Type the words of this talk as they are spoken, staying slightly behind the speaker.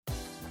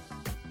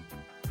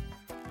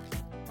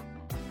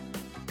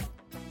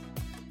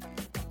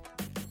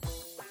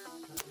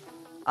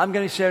I'm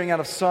going to be sharing out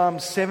of Psalm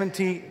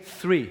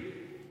 73.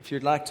 If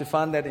you'd like to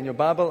find that in your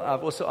Bible,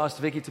 I've also asked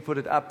Vicky to put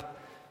it up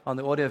on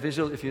the audio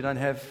visual if you don't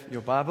have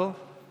your Bible.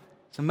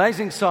 It's an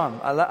amazing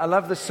psalm. I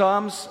love the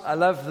Psalms. I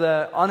love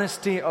the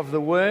honesty of the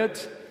word.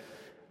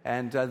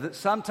 And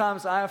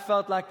sometimes I have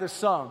felt like this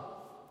psalm.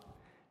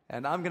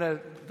 And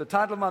the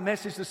title of my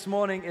message this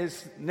morning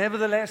is,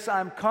 Nevertheless,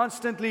 I'm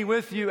constantly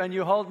with you and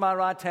you hold my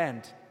right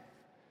hand.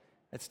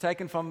 It's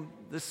taken from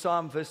this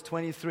Psalm, verse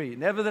 23.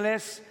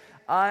 Nevertheless,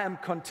 I am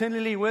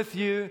continually with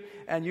you,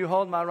 and you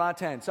hold my right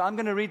hand. So I'm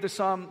going to read the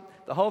psalm,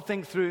 the whole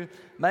thing through,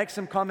 make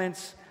some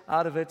comments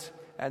out of it,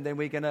 and then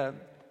we're going to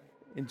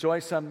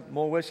enjoy some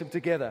more worship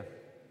together.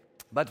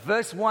 But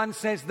verse 1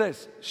 says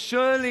this: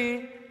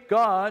 Surely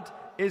God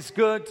is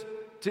good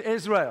to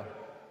Israel,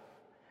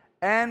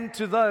 and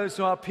to those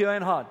who are pure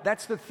in heart.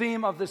 That's the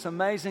theme of this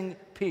amazing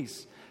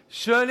piece.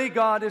 Surely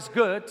God is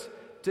good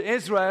to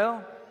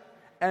Israel,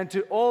 and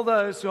to all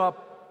those who are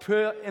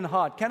pure in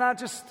heart. Can I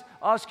just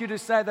ask you to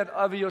say that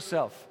over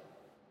yourself?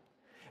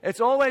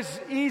 It's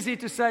always easy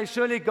to say,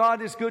 surely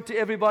God is good to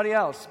everybody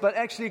else, but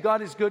actually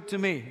God is good to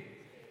me.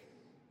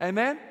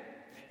 Amen?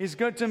 He's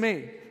good to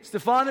me.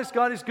 Stephanus,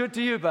 God is good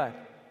to you, bud.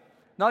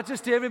 Not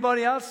just to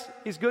everybody else,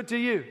 He's good to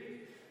you.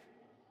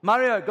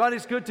 Mario, God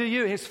is good to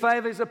you. His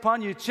favor is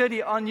upon you.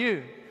 Chidi, on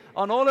you.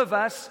 On all of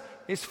us,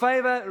 His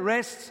favor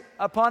rests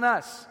upon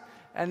us.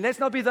 And let's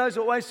not be those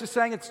who are always just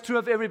saying it's true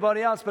of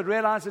everybody else, but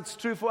realize it's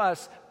true for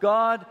us.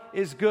 God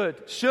is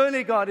good.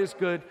 Surely God is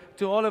good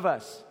to all of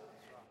us.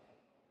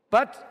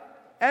 But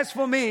as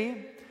for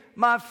me,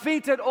 my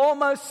feet had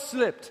almost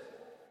slipped.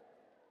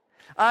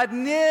 I'd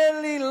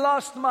nearly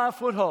lost my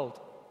foothold.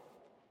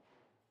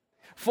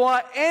 For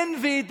I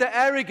envied the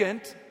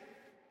arrogant,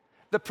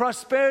 the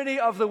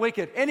prosperity of the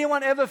wicked.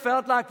 Anyone ever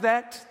felt like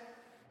that?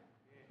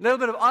 A little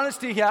bit of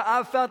honesty here.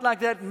 I've felt like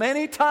that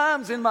many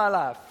times in my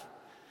life.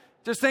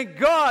 Just think,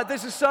 God,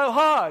 this is so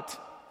hard.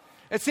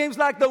 It seems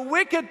like the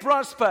wicked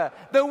prosper,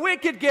 the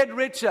wicked get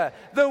richer,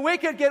 the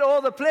wicked get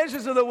all the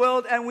pleasures of the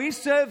world, and we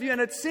serve you, and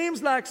it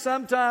seems like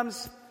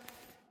sometimes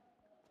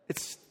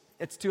it's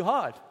too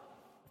hard.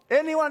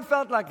 Anyone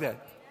felt like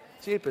that?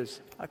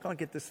 Jeepers, I can't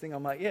get this thing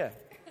on my ear.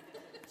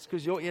 It's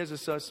because your ears are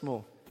so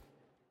small.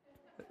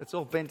 It's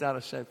all bent out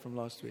of shape from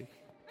last week.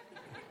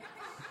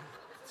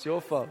 It's your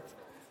fault.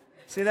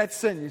 See, that's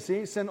sin, you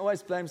see? Sin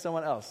always blames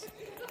someone else.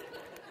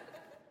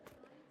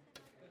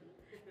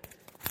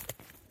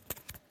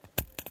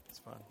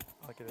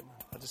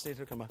 I just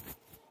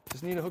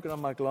need to hook it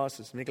on my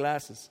glasses.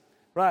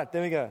 Right,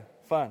 there we go.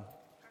 Fine.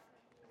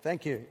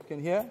 Thank you. You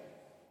can hear?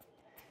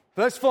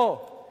 Verse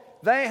 4.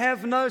 They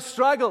have no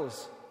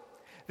struggles.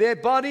 Their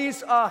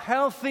bodies are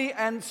healthy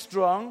and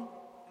strong.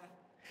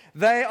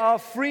 They are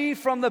free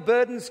from the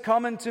burdens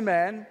common to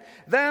man.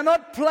 They are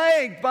not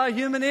plagued by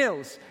human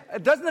ills.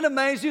 Doesn't it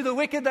amaze you? The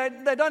wicked,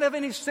 they don't have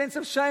any sense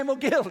of shame or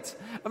guilt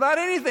about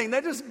anything.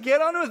 They just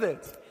get on with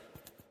it.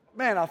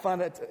 Man, I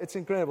find it's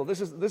incredible.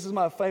 This is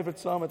my favorite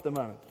psalm at the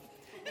moment.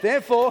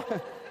 Therefore,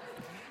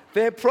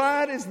 their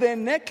pride is their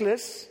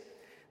necklace.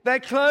 They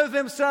clothe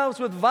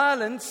themselves with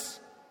violence.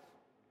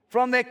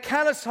 From their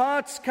callous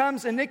hearts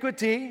comes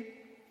iniquity.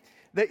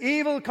 The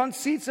evil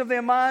conceits of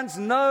their minds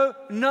know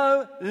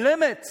no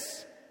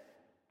limits.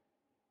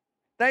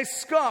 They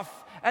scoff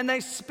and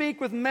they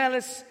speak with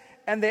malice,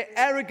 and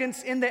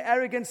in their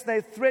arrogance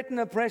they threaten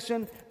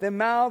oppression. Their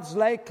mouths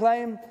lay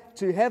claim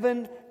to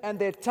heaven, and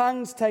their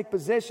tongues take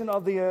possession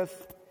of the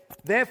earth.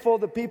 Therefore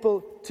the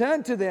people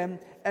turn to them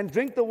and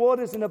drink the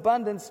waters in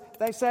abundance.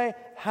 They say,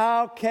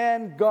 how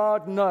can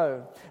God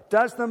know?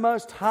 Does the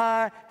Most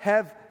High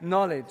have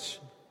knowledge?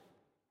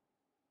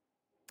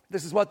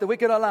 This is what the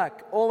wicked are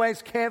like.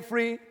 Always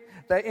carefree.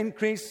 They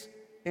increase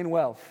in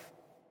wealth.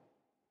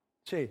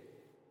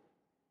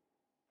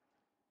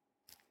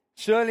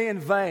 Surely in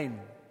vain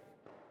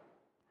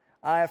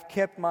I have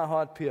kept my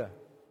heart pure.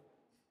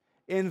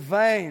 In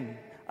vain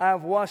I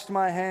have washed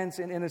my hands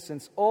in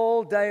innocence.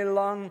 All day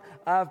long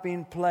I have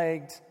been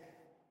plagued.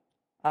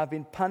 I have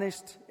been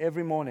punished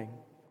every morning.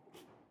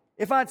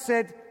 If I'd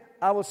said,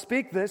 I will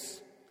speak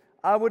this,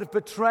 I would have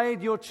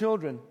betrayed your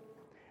children.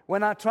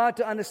 When I tried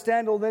to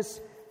understand all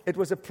this, it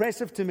was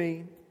oppressive to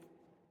me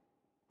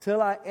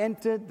till I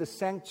entered the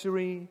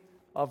sanctuary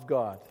of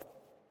God.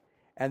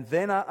 And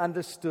then I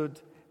understood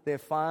their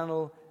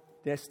final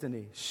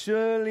destiny.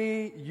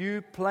 Surely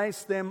you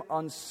place them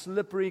on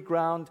slippery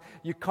ground.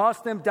 You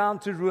cast them down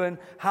to ruin.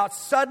 How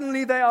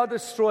suddenly they are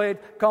destroyed,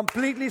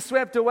 completely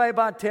swept away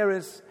by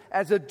terrors.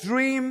 As a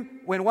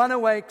dream when one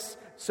awakes,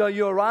 so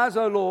you arise,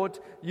 O Lord,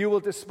 you will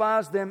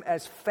despise them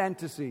as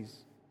fantasies.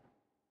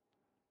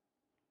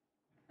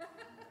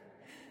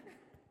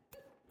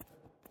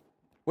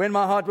 When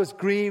my heart was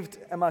grieved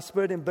and my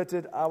spirit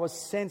embittered, I was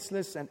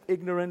senseless and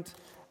ignorant.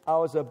 I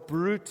was a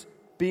brute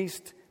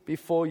beast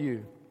before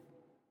you.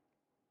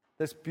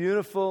 This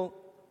beautiful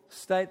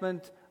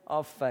statement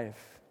of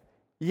faith.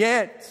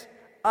 Yet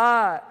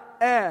I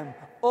am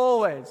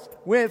always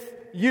with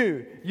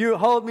you. You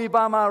hold me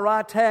by my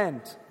right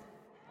hand.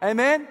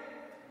 Amen?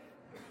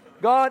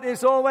 God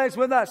is always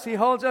with us. He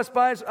holds us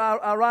by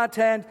our right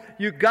hand.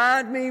 You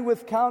guide me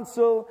with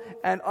counsel,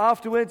 and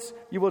afterwards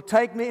you will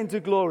take me into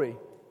glory.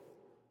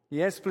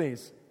 Yes,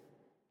 please.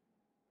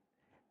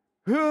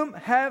 Whom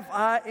have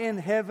I in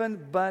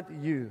heaven but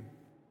you?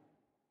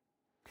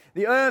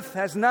 The earth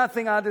has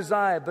nothing I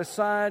desire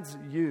besides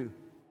you.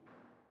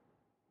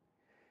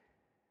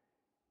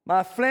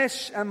 My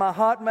flesh and my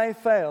heart may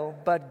fail,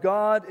 but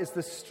God is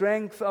the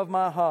strength of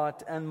my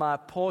heart and my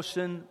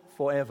portion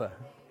forever.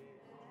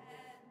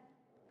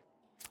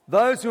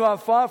 Those who are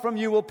far from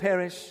you will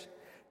perish.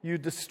 You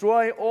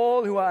destroy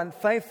all who are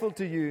unfaithful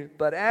to you.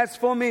 But as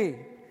for me,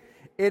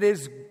 it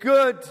is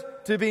good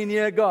to be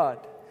near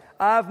God.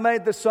 I've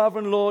made the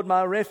sovereign Lord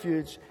my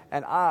refuge,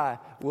 and I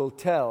will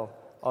tell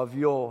of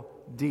your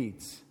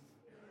deeds.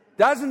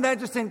 Doesn't that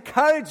just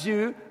encourage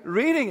you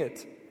reading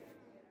it?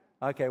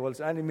 Okay, well, it's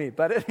only me,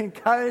 but it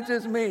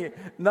encourages me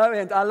no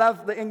end. I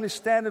love the English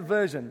Standard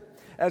Version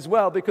as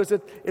well, because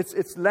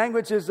its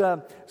language is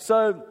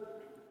so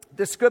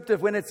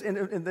descriptive. When it's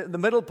in the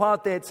middle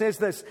part there, it says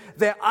this: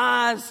 their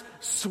eyes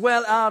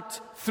swell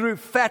out through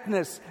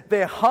fatness,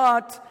 their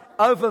heart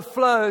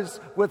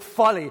overflows with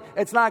folly.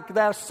 It's like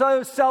they're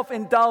so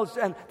self-indulged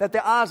and that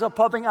their eyes are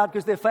popping out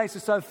because their face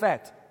is so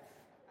fat.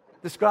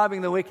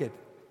 Describing the wicked.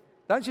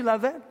 Don't you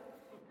love that?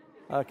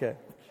 Okay,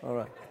 all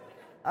right.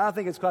 I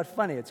think it's quite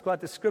funny. It's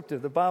quite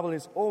descriptive. The Bible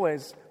is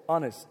always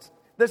honest.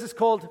 This is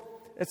called,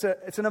 it's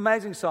an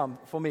amazing psalm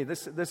for me.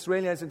 This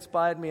really has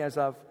inspired me as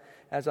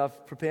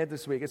I've prepared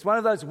this week. It's one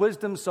of those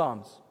wisdom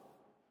psalms.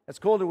 It's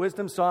called a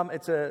wisdom psalm.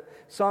 It's a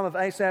psalm of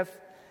Asaph.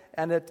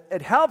 And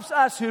it helps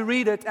us who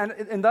read it, and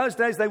in those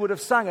days they would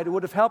have sung it. It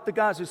would have helped the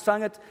guys who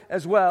sung it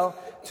as well,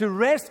 to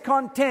rest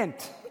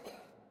content,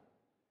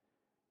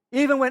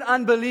 even when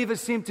unbelievers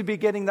seem to be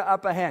getting the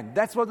upper hand.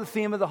 That's what the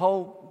theme of the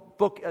whole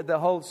book, the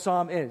whole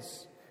psalm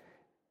is.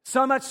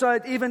 So much so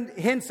it even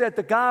hints that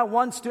the guy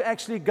wants to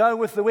actually go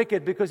with the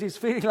wicked because he's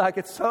feeling like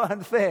it's so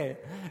unfair.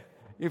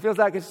 He feels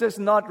like it's just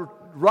not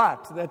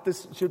right that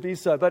this should be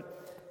so.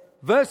 But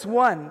verse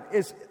 1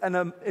 is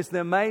the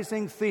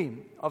amazing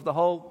theme of the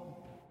whole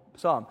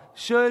psalm.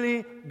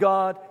 Surely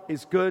God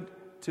is good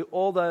to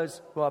all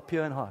those who are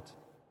pure in heart.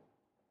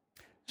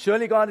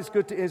 Surely God is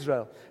good to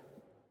Israel.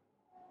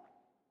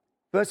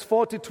 Verse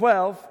 4 to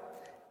 12,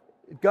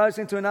 it goes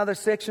into another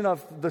section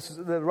of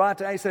the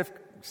writer Asaph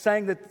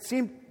saying that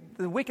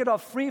the wicked are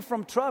free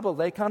from trouble.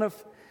 They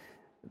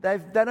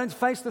don't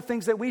face the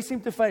things that we seem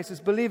to face as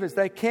believers.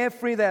 They're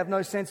carefree. They have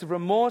no sense of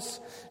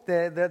remorse.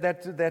 That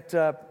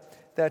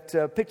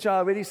picture I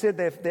already said,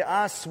 their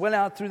eyes swell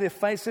out through their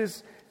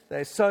faces.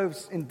 They're so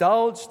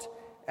indulged.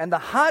 And the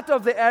height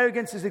of their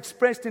arrogance is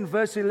expressed in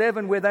verse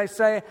 11, where they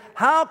say,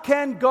 how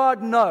can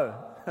God know?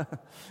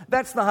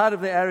 That's the height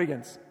of their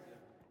arrogance.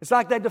 It's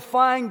like they're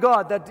defying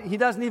God, that He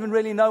doesn't even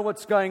really know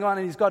what's going on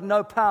and He's got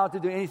no power to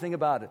do anything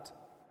about it.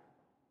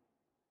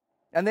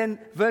 And then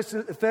verse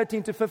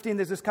 13 to 15,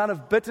 there's this kind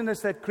of bitterness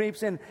that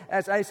creeps in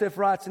as Asaph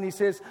writes, and he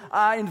says,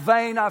 in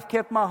vain I've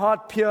kept my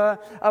heart pure.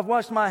 I've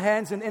washed my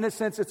hands in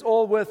innocence. It's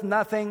all worth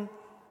nothing.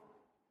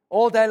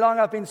 All day long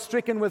I've been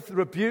stricken with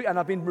rebuke, and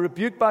I've been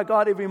rebuked by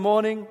God every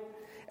morning.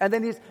 And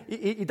then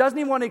he doesn't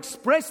even want to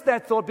express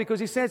that thought, because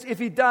he says if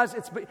he does,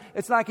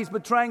 it's like he's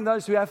betraying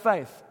those who have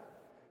faith.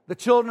 The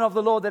children of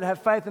the Lord that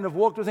have faith and have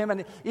walked with Him.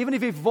 And even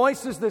if he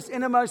voices this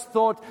innermost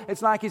thought,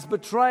 it's like he's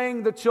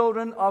betraying the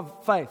children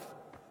of faith.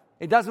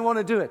 He doesn't want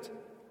to do it.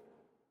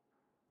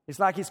 It's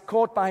like he's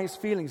caught by his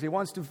feelings. He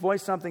wants to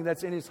voice something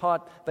that's in his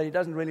heart, but he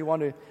doesn't really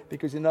want to,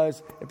 because he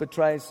knows it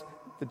betrays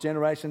the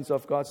generations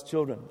of God's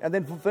children. And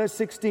then from verse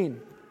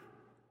 16,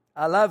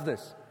 I love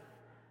this.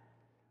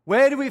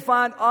 Where do we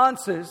find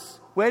answers?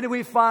 Where do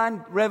we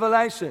find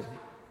revelation?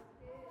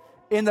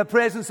 In the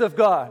presence of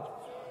God.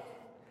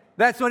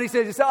 That's what he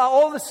says. He said,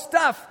 all the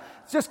stuff,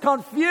 it's just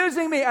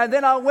confusing me. And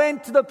then I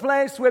went to the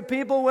place where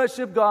people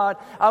worship God.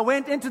 I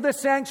went into the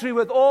sanctuary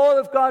with all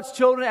of God's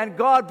children, and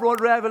God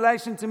brought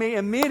revelation to me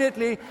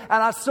immediately,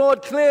 and I saw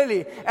it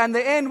clearly. And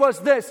the end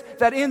was this,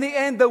 that in the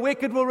end the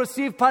wicked will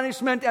receive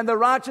punishment and the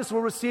righteous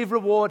will receive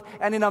reward.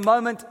 And in a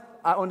moment,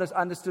 I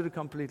understood it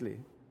completely.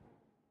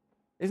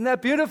 Isn't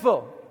that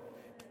beautiful?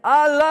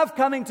 I love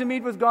coming to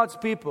meet with God's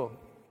people.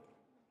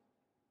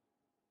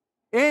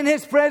 In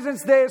His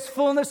presence there is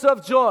fullness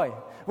of joy.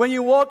 When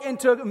you walk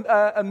into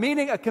a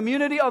meeting, a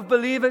community of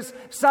believers,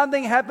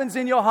 something happens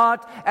in your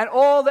heart and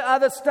all the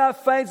other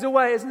stuff fades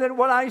away. Isn't that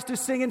what I used to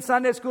sing in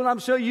Sunday school? I'm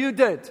sure you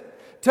did.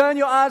 Turn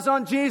your eyes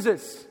on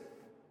Jesus.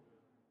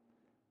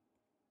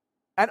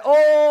 And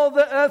all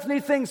the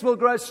earthly things will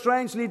grow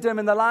strangely dim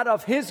in the light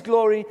of His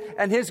glory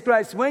and His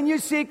grace. When you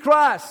see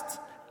Christ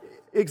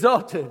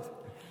exalted,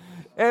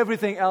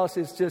 everything else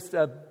is just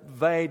a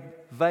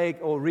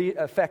vague or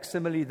a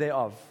facsimile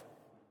thereof.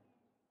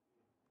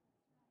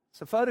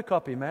 It's a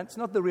photocopy, man. It's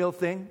not the real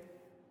thing.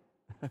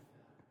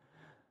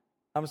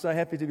 I'm so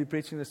happy to be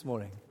preaching this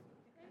morning.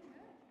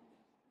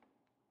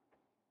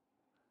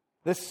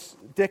 This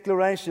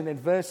declaration in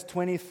verse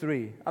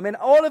 23. I mean,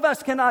 all of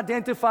us can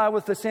identify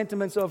with the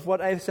sentiments of what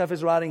Asaph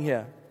is writing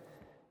here.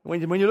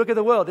 When you look at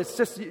the world, it's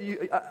just,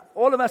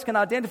 all of us can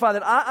identify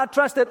that. I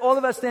trust that all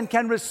of us then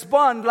can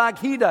respond like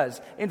he does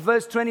in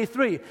verse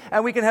 23.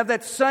 And we can have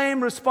that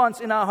same response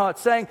in our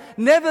hearts, saying,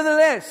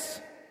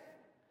 nevertheless,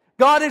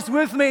 God is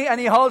with me and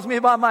he holds me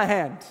by my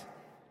hand.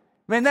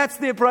 I mean, that's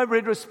the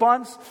appropriate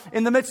response.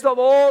 In the midst of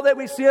all that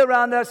we see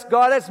around us,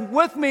 God is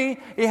with me,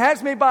 he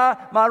has me by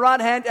my right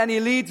hand, and he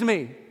leads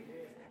me.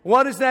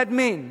 What does that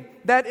mean?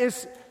 That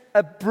is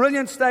a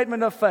brilliant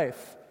statement of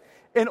faith.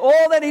 In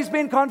all that he's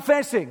been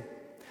confessing,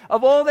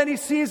 of all that he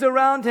sees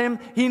around him,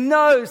 he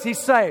knows he's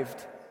saved.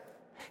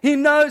 He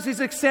knows he's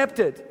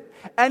accepted.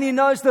 And he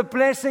knows the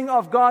blessing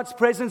of God's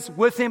presence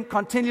with him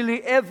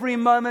continually every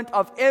moment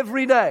of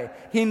every day.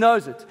 He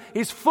knows it.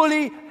 He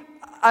fully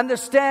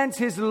understands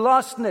his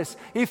lostness.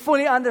 He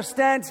fully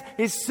understands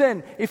his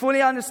sin. He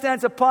fully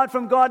understands apart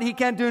from God he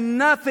can do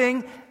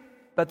nothing.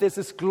 But there's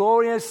this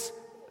glorious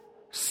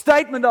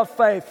statement of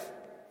faith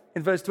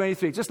in verse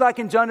 23. Just like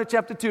in Jonah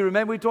chapter 2.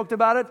 Remember we talked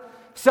about it?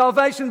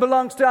 Salvation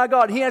belongs to our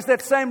God. He has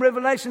that same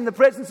revelation in the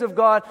presence of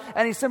God,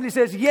 and he simply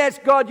says, yes,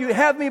 God, you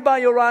have me by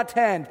your right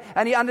hand.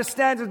 And he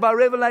understands it by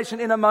revelation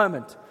in a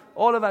moment.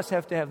 All of us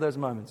have to have those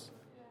moments.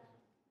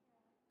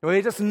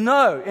 We just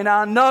know in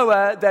our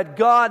knower that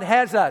God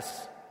has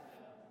us.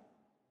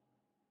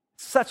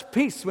 Such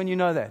peace when you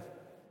know that.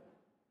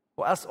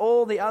 For us,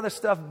 all the other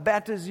stuff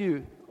batters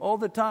you all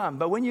the time.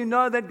 But when you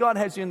know that God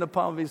has you in the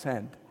palm of his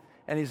hand,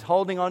 and he's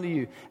holding on to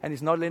you, and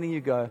he's not letting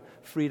you go,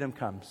 freedom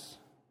comes.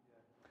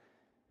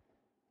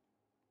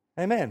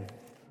 Amen.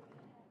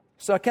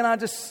 So can I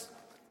just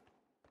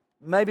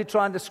maybe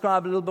try and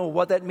describe a little bit more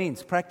what that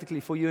means practically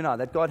for you and I,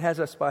 that God has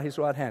us by his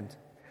right hand?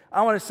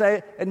 I want to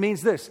say it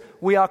means this.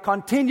 We are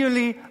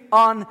continually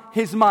on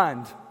his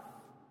mind.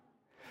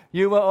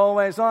 You were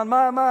always on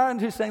my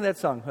mind. Who sang that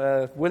song?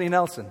 Willie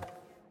Nelson.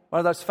 One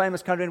of those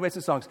famous country and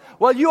western songs.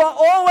 Well, you are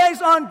always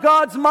on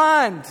God's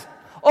mind.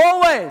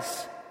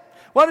 Always.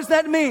 What does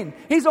that mean?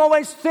 He's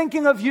always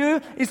thinking of you.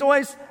 He's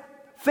always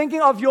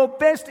thinking of your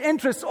best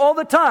interests all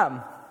the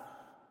time.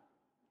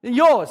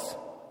 Yours.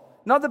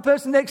 Not the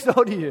person next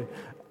door to you.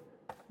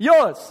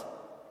 Yours.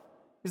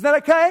 Is that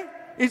okay?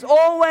 He's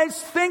always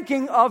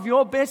thinking of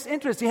your best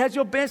interest. He has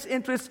your best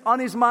interest on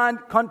his mind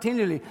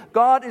continually.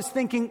 God is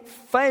thinking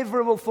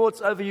favorable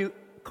thoughts over you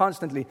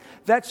constantly.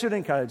 That should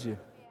encourage you.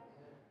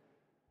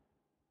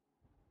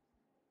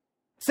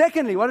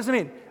 Secondly, what does it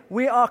mean?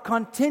 We are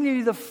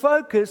continually the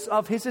focus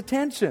of his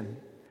attention,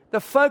 the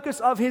focus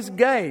of his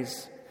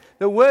gaze.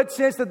 The word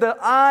says that the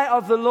eye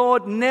of the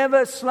Lord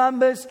never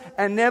slumbers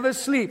and never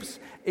sleeps.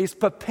 Is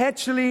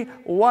perpetually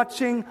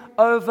watching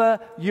over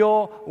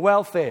your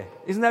welfare.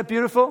 Isn't that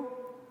beautiful?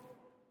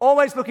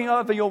 Always looking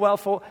over your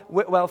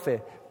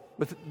welfare.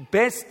 With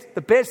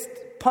the best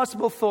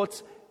possible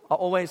thoughts are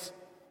always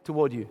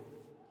toward you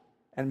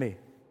and me.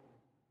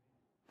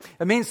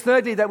 It means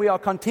thirdly that we are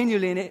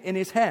continually in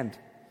his hand.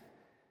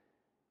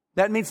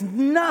 That means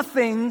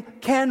nothing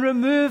can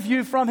remove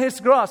you from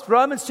his grasp.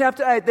 Romans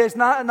chapter 8, there's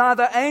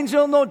neither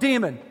angel nor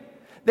demon.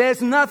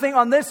 There's nothing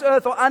on this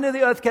earth or under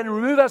the earth can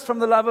remove us from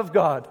the love of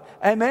God.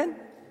 Amen?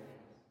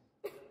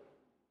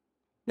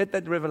 Let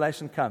that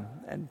revelation come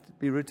and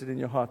be rooted in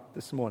your heart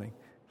this morning.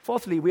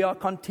 Fourthly, we are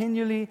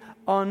continually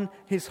on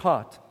his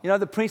heart. You know,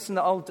 the priests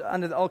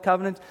under the Old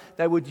Covenant,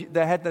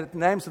 they had the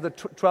names of the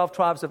 12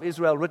 tribes of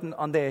Israel written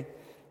on their,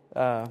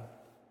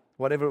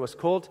 whatever it was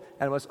called,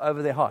 and it was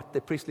over their heart,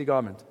 their priestly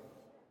garment.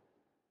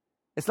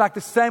 It's like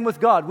the same with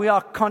God. We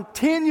are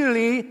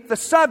continually the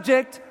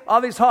subject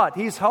of his heart.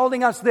 He's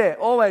holding us there,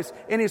 always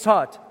in his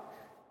heart.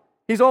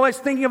 He's always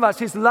thinking of us.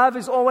 His love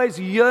is always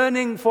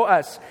yearning for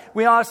us.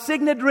 We are a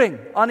signet ring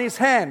on his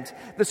hand.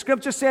 The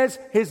scripture says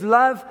his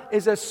love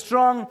is as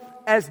strong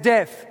as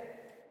death.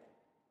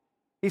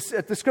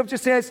 The scripture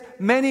says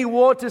many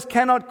waters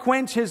cannot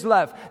quench his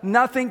love.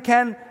 Nothing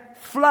can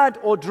flood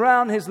or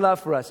drown his love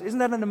for us. Isn't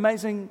that an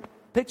amazing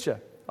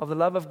picture of the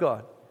love of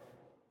God?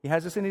 He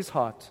has us in his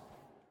heart.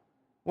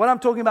 What I'm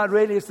talking about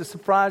really is the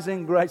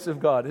surprising grace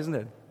of God, isn't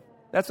it?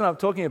 That's what I'm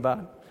talking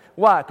about.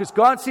 Why? Because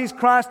God sees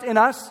Christ in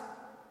us.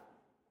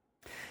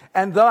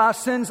 And though our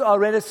sins are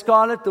red as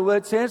scarlet, the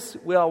word says,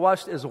 we are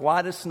washed as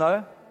white as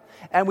snow.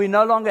 And we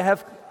no longer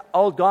have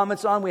old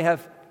garments on. We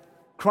have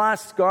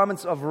Christ's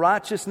garments of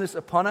righteousness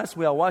upon us.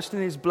 We are washed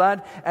in his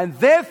blood. And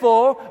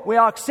therefore, we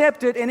are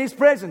accepted in his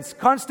presence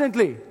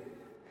constantly.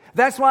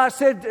 That's why I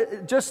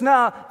said just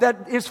now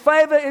that his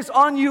favor is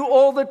on you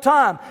all the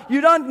time. You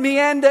don't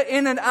meander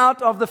in and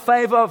out of the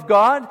favor of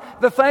God.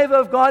 The favor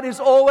of God is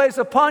always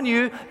upon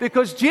you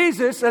because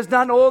Jesus has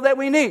done all that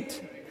we need.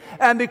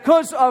 And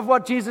because of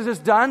what Jesus has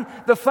done,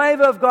 the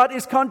favor of God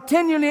is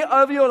continually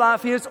over your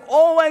life. He is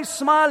always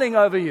smiling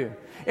over you.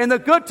 In the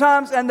good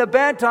times and the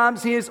bad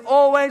times, he is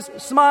always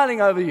smiling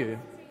over you.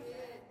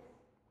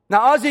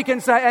 Now, Ozzy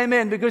can say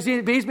amen because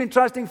he's been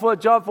trusting for a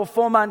job for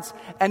 4 months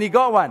and he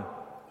got one.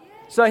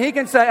 So he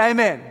can say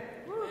amen.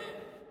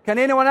 Can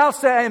anyone else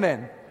say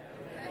amen?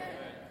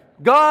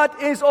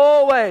 God is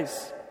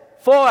always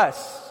for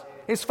us.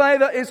 His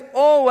favor is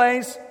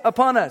always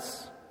upon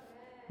us.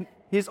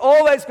 He's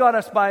always got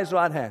us by his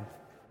right hand.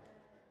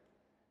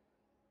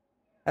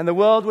 And the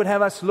world would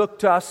have us look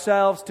to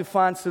ourselves to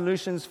find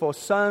solutions for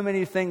so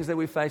many things that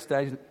we face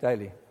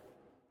daily.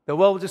 The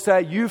world will just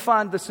say, you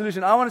find the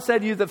solution. I want to say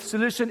to you, the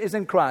solution is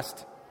in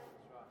Christ.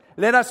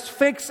 Let us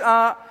fix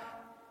our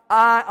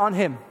eye on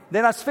Him.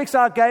 Let us fix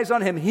our gaze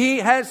on Him. He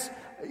has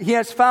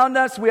found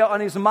us. We are on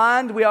His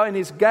mind. We are in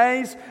His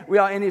gaze. We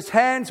are in His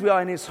hands. We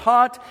are in His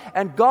heart.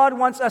 And God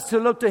wants us to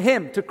look to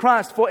Him, to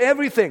Christ, for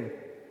everything.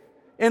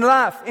 In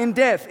life, in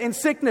death, in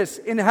sickness,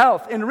 in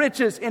health, in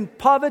riches, in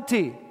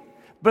poverty.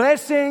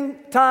 Blessing,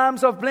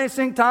 times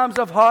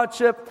of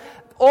hardship.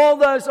 All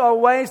those are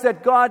ways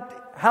that God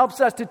helps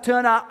us to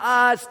turn our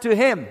eyes to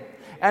Him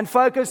and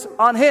focus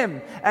on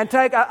Him and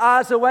take our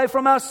eyes away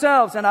from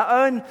ourselves and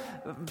our own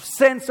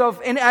sense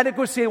of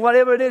inadequacy,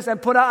 whatever it is,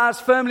 and put our eyes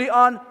firmly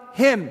on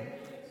Him.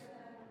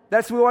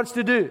 That's what He wants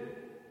to do.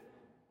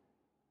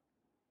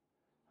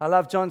 I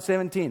love John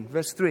 17,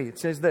 verse 3. It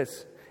says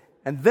this,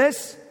 and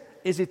this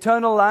is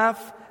eternal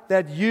life,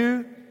 that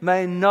you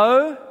may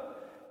know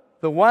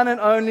the one and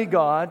only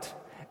God,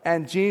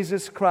 and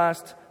Jesus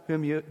Christ,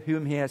 whom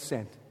He has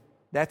sent.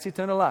 That's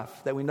eternal life,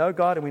 that we know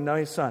God and we know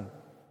His Son.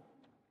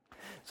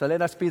 So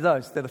let us be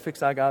those that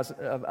fix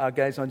our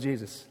gaze on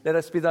Jesus. Let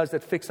us be those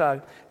that fix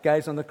our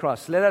gaze on the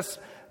cross. Let us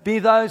be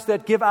those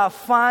that give our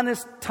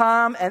finest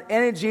time and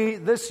energy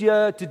this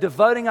year to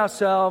devoting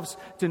ourselves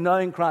to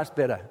knowing Christ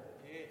better.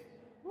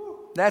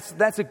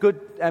 That's a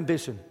good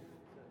ambition.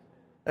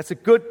 That's a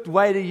good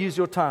way to use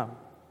your time.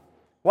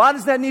 Why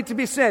does that need to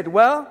be said?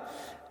 Well,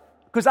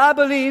 because I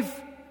believe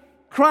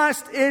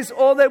Christ is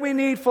all that we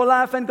need for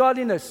life and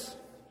godliness.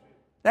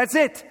 That's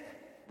it.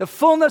 The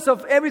fullness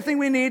of everything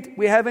we need,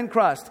 we have in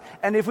Christ.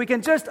 And if we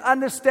can just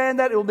understand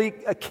that, it will be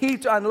a key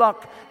to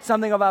unlock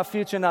something of our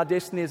future and our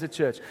destiny as a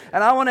church.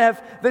 And I want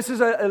to this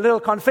is a little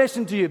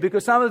confession to you,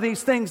 because some of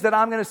these things that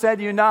I'm going to say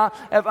to you now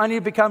have only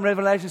become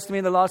revelations to me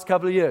in the last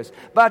couple of years.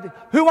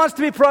 But who wants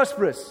to be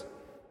prosperous?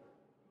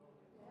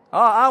 Oh,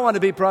 I want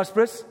to be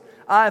prosperous.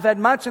 I've had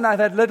much and I've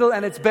had little,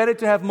 and it's better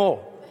to have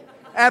more.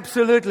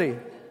 Absolutely.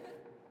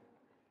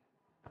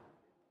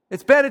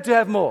 It's better to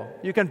have more.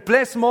 You can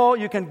bless more.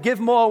 You can give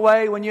more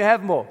away when you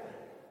have more.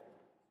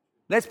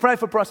 Let's pray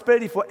for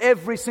prosperity for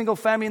every single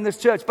family in this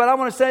church. But I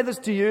want to say this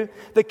to you.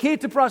 The key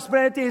to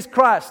prosperity is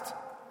Christ.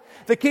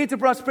 The key to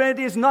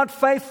prosperity is not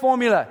faith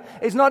formula.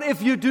 It's not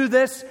if you do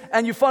this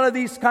and you follow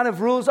these kind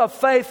of rules of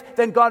faith,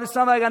 then God is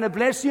somehow going to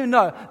bless you.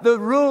 No. The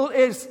rule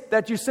is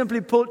that you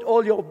simply put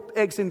all your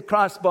eggs in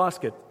Christ's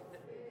basket.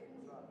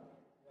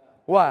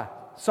 Why?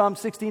 Psalm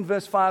 16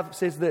 verse 5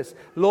 says this,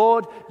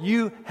 Lord,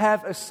 you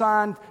have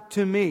assigned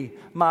to me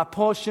my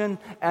portion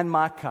and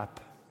my cup,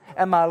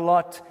 and my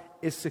lot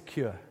is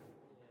secure.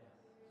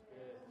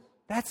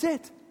 That's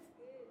it.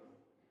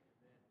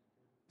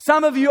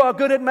 Some of you are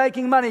good at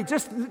making money.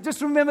 Just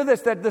remember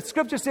this, that the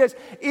scripture says,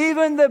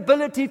 even the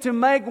ability to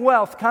make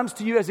wealth comes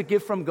to you as a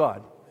gift from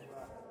God.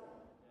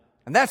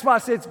 And that's why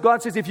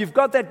God says, if you've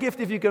got that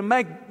gift, if you can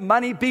make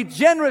money, be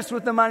generous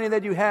with the money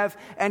that you have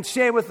and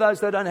share with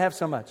those that don't have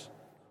so much.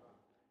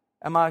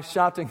 Am I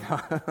shouting?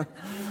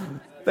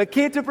 The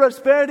key to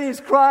prosperity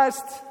is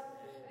Christ.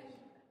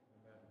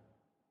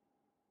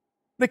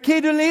 The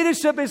key to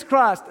leadership is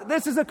Christ.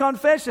 This is a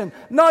confession,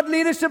 not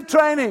leadership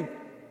training.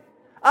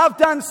 I've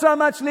done so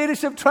much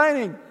leadership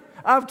training.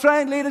 I've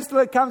trained leaders till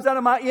it comes out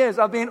of my ears.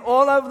 I've been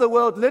all over the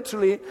world,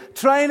 literally,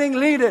 training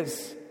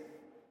leaders.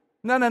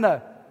 No.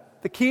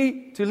 The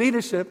key to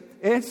leadership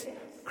is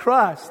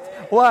Christ.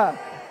 Why?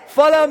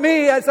 Follow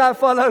me as I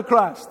follow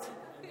Christ.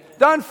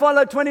 Don't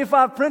follow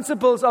 25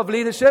 principles of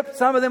leadership.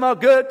 Some of them are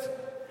good.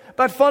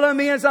 But follow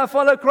me as I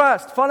follow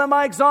Christ. Follow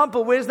my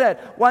example. Where's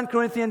that? 1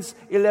 Corinthians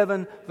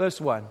 11 verse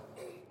 1.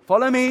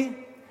 Follow me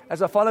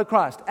as I follow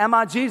Christ. Am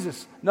I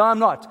Jesus? No, I'm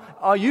not.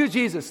 Are you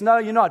Jesus? No,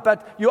 you're not.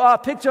 But you are a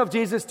picture of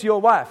Jesus to your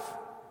wife,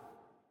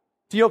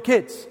 to your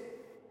kids.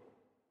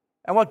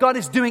 And what God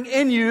is doing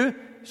in you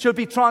should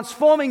be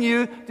transforming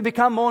you to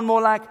become more and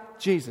more like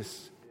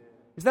Jesus.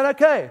 Is that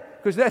okay?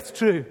 Because that's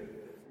true.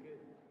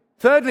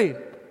 Thirdly,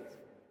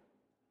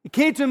 the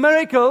key to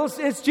miracles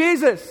is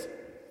Jesus.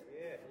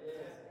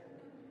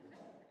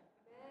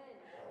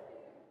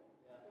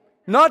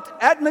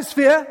 Not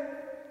atmosphere,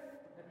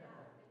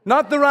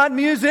 not the right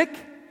music,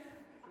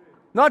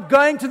 not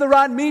going to the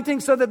right meeting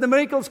so that the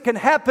miracles can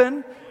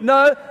happen.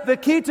 No, the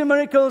key to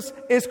miracles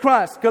is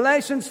Christ.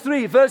 Galatians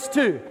 3 verse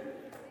 2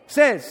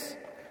 says,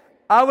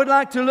 I would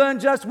like to learn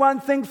just one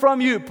thing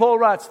from you, Paul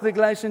writes to the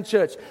Galatian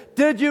church.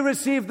 Did you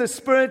receive the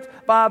Spirit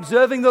by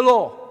observing the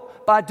law,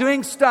 by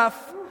doing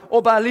stuff,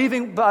 or by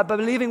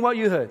believing what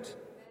you heard?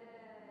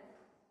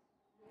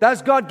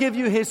 Does God give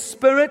you His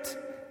Spirit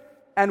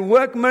and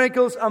work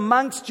miracles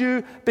amongst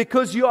you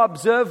because you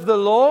observe the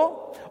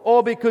law,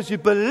 or because you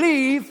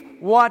believe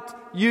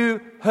what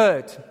you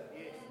heard?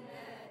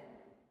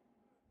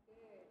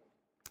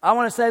 I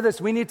want to say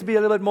this. We need to be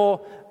a little bit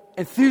more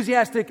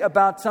enthusiastic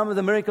about some of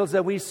the miracles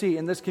that we see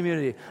in this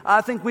community.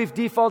 I think we've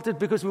defaulted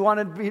because we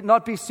want to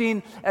not be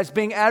seen as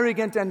being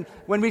arrogant, and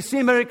when we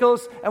see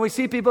miracles and we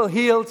see people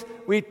healed,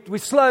 we're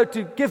slow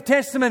to give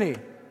testimony.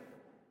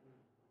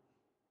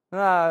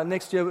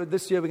 This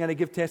year, we're going to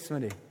give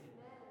testimony.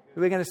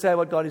 We're going to say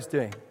what God is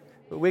doing.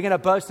 We're going to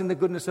boast in the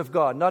goodness of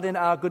God, not in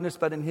our goodness,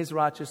 but in His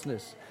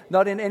righteousness.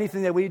 Not in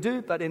anything that we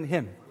do, but in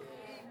Him.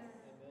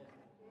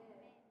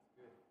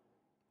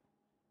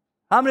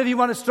 How many of you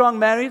want a strong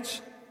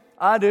marriage?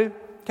 I do.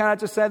 Can I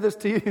just say this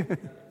to you?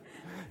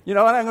 You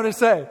know what I'm going to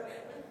say?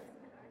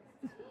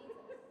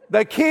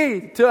 The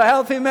key to a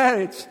healthy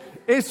marriage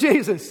is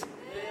Jesus.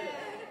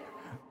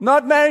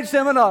 Not marriage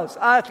seminars.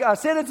 I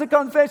said it's a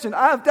confession.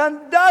 I've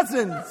done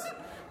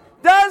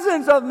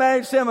dozens of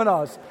marriage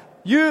seminars.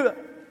 You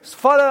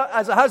follow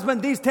as a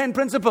husband these 10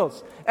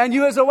 principles. And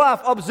you as a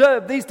wife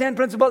observe these 10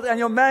 principles and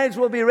your marriage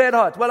will be red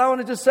hot. Well, I want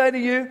to just say to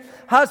you,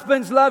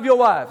 husbands, love your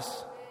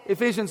wives.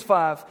 Ephesians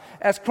 5,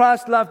 as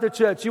Christ loved the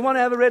church. You want to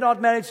have a red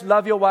hot marriage?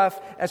 Love your wife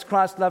as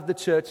Christ loved the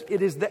church.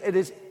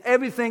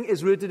 Everything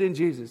is rooted in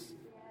Jesus.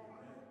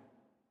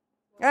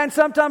 And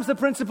sometimes the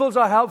principles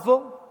are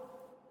helpful.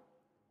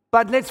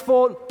 But let's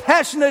fall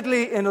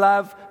passionately in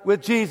love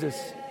with Jesus.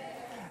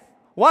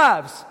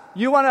 Wives,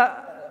 you want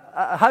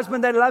a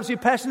husband that loves you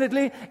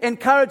passionately?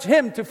 Encourage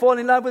him to fall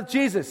in love with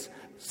Jesus.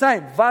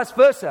 Same, vice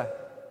versa.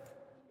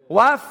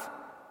 Wife,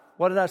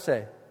 what did I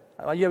say?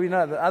 Oh, yeah, we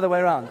know, the other way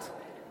around.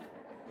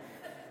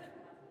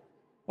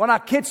 Want our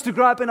kids to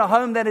grow up in a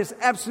home that is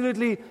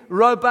absolutely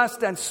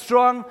robust and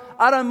strong.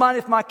 I don't mind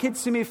if my kids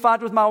see me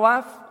fight with my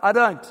wife. I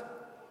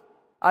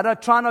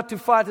don't try not to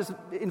fight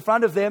in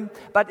front of them.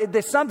 But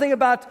there's something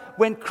about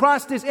when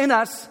Christ is in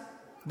us,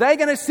 they're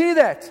going to see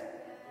that.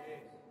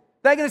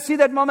 They're going to see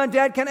that mom and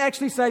dad can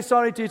actually say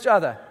sorry to each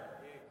other.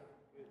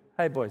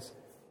 Hey, boys.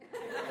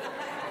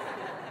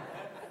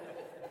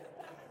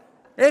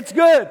 It's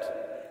good.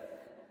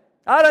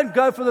 I don't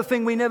go for the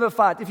thing we never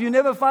fight. If you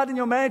never fight in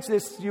your marriage,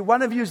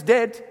 one of you's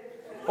dead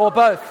or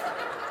both.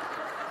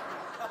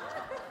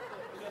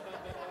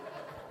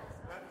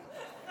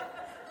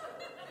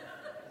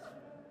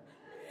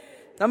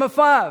 Number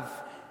 5,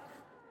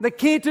 the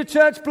key to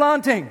church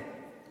planting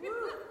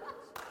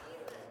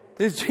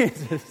is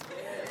Jesus.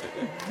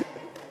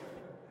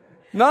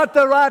 Not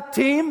the right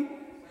team.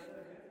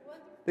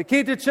 The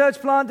key to church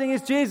planting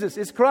is Jesus,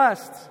 is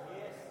Christ.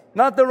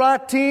 Not the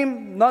right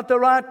team, not the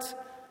right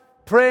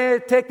prayer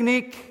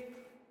technique.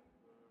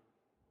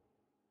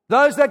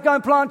 Those that go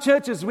and plant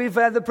churches, we've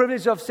had the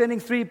privilege of sending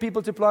 3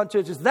 people to plant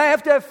churches. They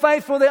have to have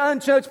faith for their own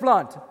church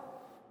plant.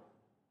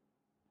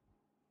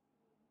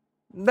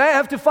 They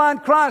have to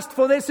find Christ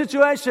for their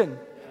situation.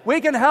 We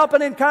can help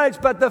and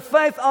encourage, but the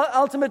faith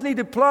ultimately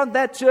to plant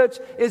that church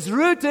is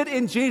rooted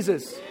in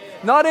Jesus.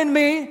 Not in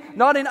me,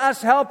 not in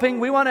us helping.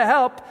 We want to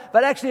help,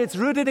 but actually it's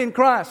rooted in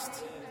Christ.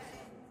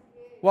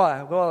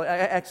 Why? Well,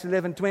 Acts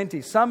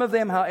 11:20. Some of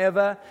them,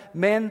 however,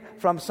 men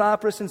from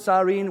Cyprus and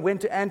Cyrene,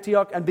 went to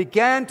Antioch and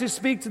began to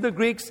speak to the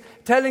Greeks,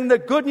 telling the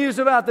good news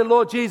about the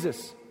Lord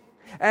Jesus.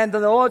 And the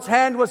Lord's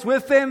hand was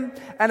with them,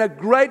 and a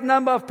great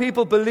number of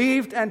people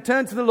believed and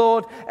turned to the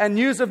Lord, and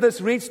news of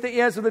this reached the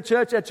ears of the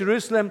church at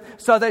Jerusalem.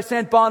 So they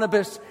sent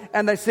Barnabas,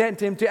 and they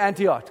sent him to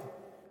Antioch.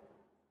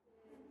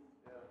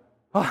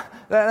 Oh,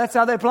 that's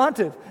how they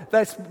planted.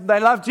 They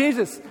loved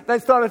Jesus. They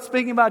started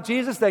speaking about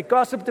Jesus. They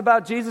gossiped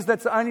about Jesus.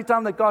 That's the only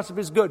time that gossip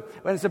is good,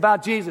 when it's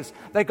about Jesus.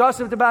 They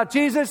gossiped about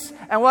Jesus,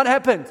 and what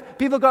happened?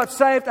 People got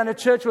saved, and a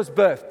church was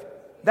birthed.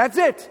 That's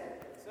it.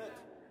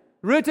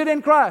 Rooted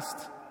in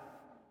Christ.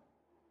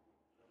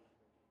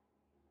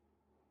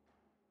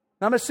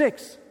 Number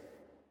 6.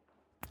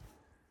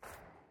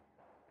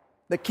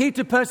 The key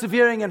to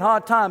persevering in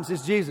hard times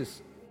is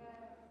Jesus.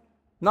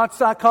 Not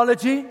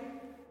psychology,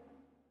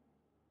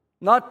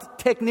 not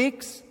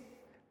techniques,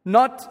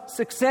 not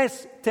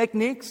success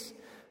techniques.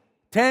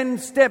 10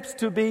 steps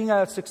to being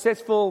a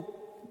successful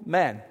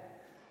man,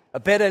 a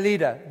better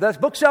leader. Those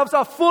bookshelves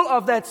are full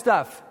of that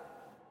stuff.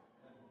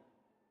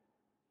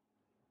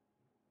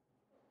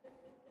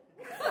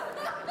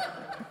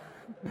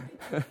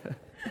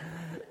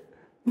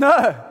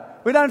 No.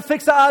 We don't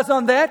fix our eyes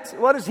on that.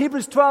 What does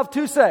Hebrews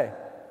 12:2 say?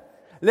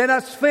 Let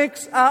us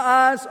fix our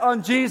eyes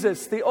on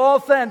Jesus, the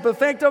author and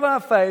perfecter of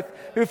our faith,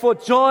 who for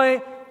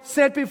joy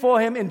set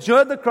before him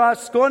endured the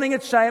cross, scorning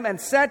its shame,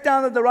 and sat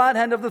down at the right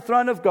hand of the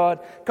throne of God.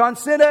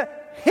 Consider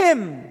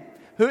him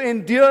who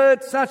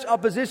endured such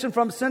opposition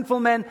from sinful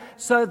men,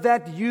 so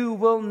that you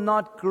will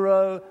not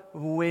grow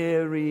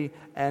weary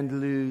and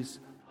lose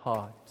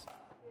heart.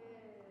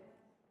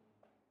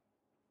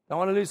 Don't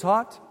want to lose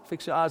heart?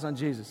 Fix your eyes on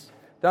Jesus.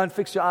 Don't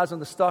fix your eyes on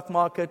the stock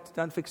market.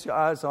 Don't fix your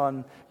eyes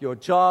on your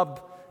job.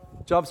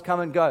 Jobs come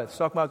and go. The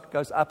stock market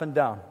goes up and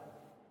down.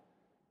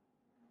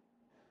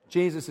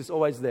 Jesus is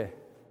always there.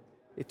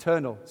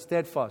 Eternal,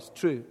 steadfast,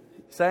 true.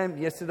 Same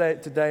yesterday,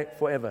 today,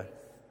 forever.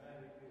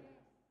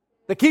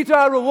 The key to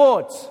our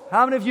rewards.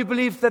 How many of you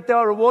believe that there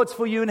are rewards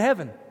for you in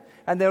heaven?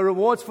 And there are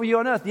rewards for you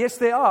on earth? Yes,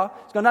 there are.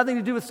 It's got nothing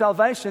to do with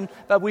salvation,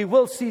 but we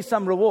will see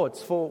some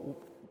rewards for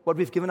what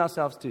we've given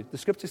ourselves to. The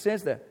scripture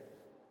says that.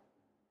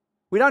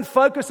 We don't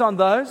focus on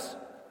those.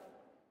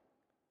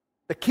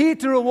 The key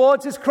to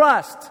rewards is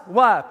Christ.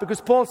 Why?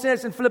 Because Paul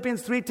says in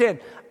Philippians 3:10,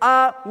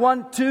 I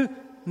want to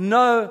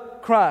know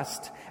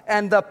Christ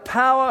and the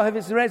power of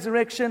his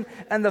resurrection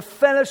and the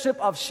fellowship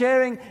of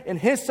sharing in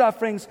his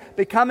sufferings,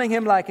 becoming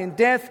him like in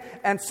death,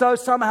 and so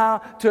somehow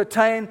to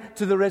attain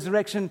to the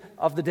resurrection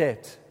of the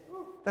dead.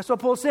 That's what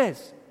Paul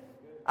says.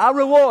 Our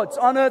rewards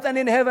on earth and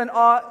in heaven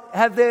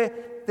have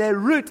their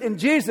root in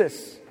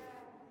Jesus.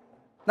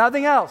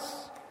 Nothing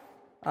else.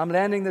 I'm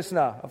landing this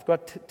now. I've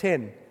got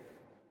 10.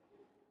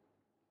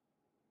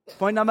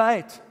 Point number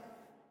 8.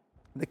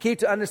 The key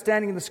to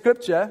understanding the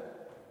Scripture.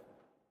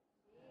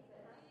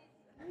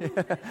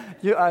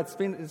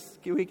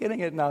 We're getting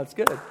it now. It's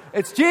good.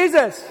 It's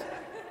Jesus.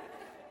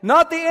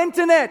 Not the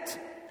internet.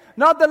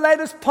 Not the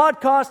latest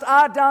podcast.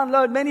 I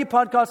download many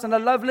podcasts and I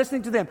love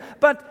listening to them.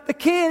 But the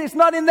key is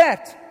not in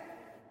that.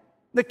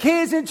 The key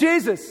is in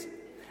Jesus.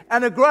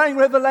 And a growing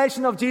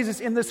revelation of Jesus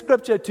in the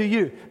Scripture to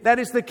you. That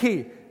is the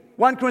key.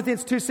 1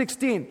 Corinthians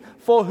 2:16.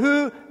 For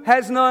who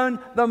has known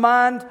the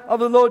mind of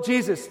the Lord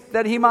Jesus,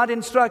 that he might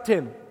instruct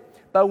him?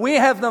 But we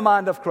have the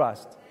mind of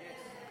Christ.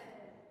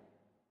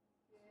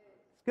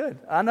 Good.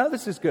 I know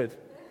this is good.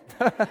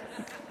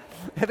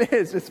 It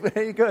is. It's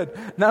very good.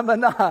 Number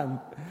 9.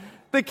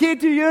 The key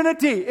to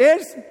unity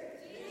is? Jesus.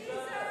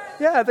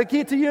 Yeah, the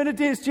key to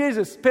unity is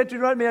Jesus. Petri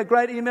wrote me a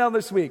great email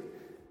this week.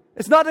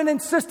 It's not an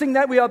insisting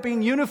that we are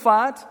being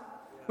unified.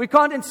 We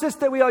can't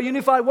insist that we are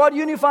unified. What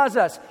unifies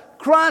us?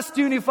 Christ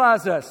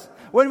unifies us.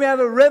 When we have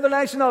a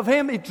revelation of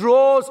Him, it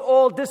draws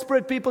all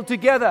disparate people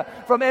together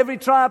from every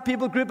tribe,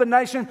 people, group, and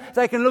nation.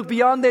 They can look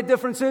beyond their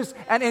differences,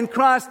 and in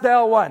Christ they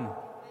are one.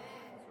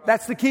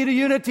 That's the key to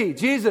unity,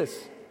 Jesus.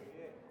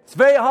 It's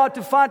very hard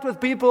to fight with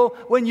people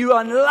when you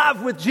are in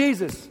love with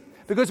Jesus.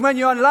 Because when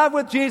you're in love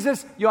with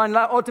Jesus, you're in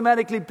love,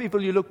 automatically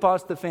people, you look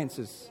past the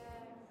fences.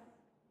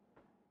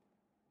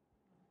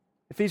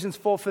 Ephesians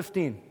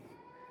 4:15.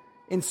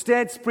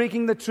 Instead,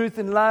 speaking the truth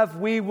in love,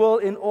 we will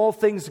in all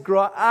things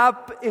grow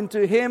up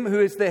into Him who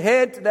is the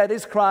head, that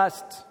is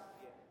Christ.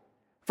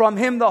 From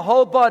Him the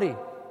whole body,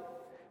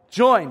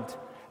 joined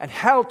and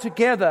held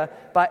together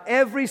by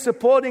every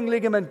supporting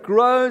ligament,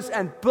 grows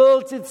and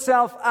builds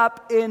itself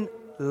up in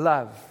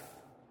love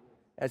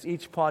as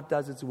each part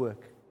does its work.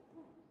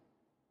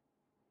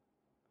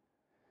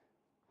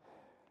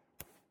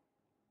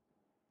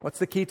 What's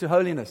the key to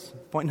holiness?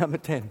 Point number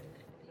 10.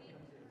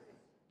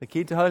 The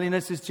key to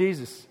holiness is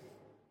Jesus.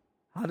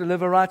 How to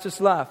live a righteous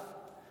life.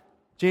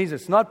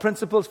 Jesus. Not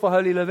principles for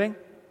holy living.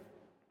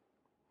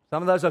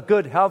 Some of those are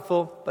good,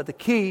 helpful, but the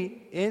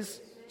key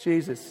is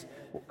Jesus.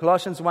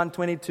 Colossians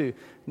 1:22.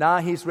 Now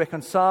He's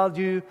reconciled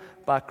you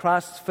by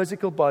Christ's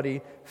physical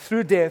body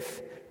through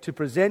death to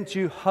present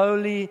you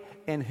holy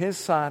in His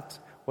sight,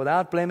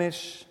 without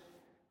blemish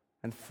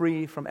and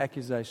free from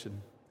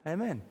accusation.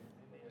 Amen.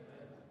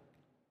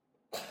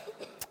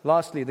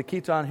 Lastly, the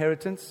key to our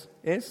inheritance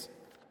is?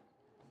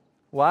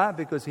 Why?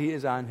 Because He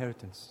is our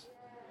inheritance.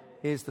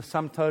 He is the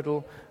sum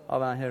total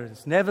of our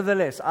inheritance.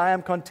 Nevertheless, I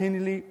am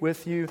continually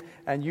with you,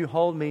 and you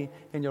hold me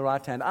in your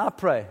right hand. I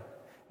pray,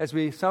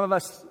 some of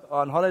us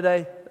are on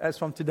holiday, as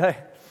from today.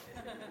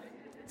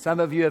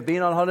 Some of you have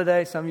been on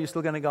holiday, some of you are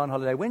still going to go on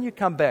holiday. When you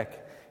come back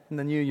in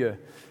the new year,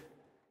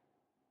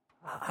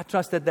 I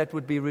trust that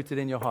would be rooted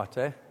in your heart,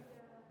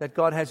 that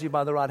God has you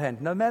by the right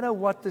hand, no matter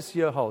what this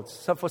year holds.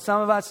 So for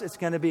some of us, it's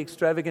going to be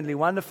extravagantly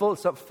wonderful.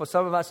 So for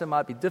some of us, it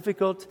might be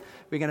difficult.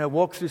 We're going to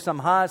walk through some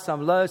highs,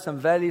 some lows, some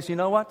valleys. You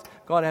know what?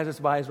 God has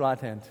us by His right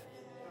hand.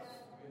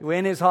 We're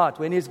in His heart,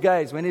 we're in His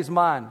gaze, we're in His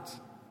mind.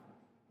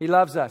 He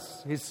loves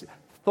us. His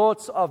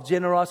thoughts of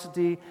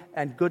generosity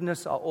and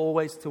goodness are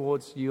always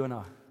towards you and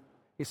I.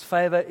 His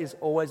favor is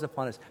always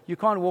upon us. You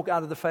can't walk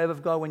out of the favor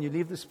of God when you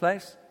leave this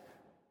place,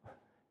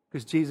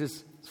 because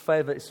Jesus'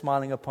 favor is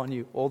smiling upon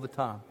you all the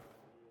time,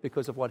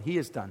 because of what He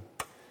has done.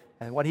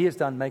 And what He has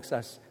done makes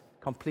us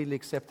completely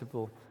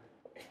acceptable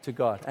to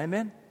God.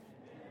 Amen?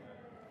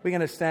 We're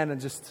going to stand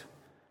and just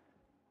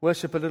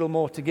worship a little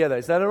more together.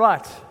 Is that all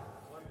right?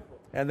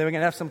 And then we're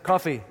going to have some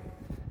coffee.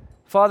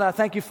 Father, I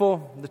thank You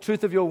for the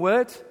truth of Your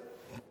word.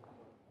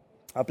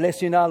 I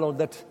bless You now, Lord,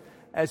 that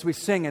as we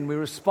sing and we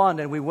respond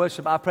and we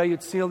worship, I pray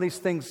You'd seal these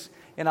things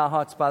in our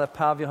hearts by the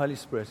power of Your Holy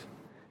Spirit.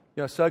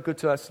 You are so good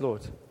to us,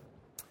 Lord.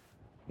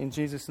 In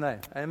Jesus' name,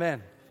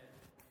 amen.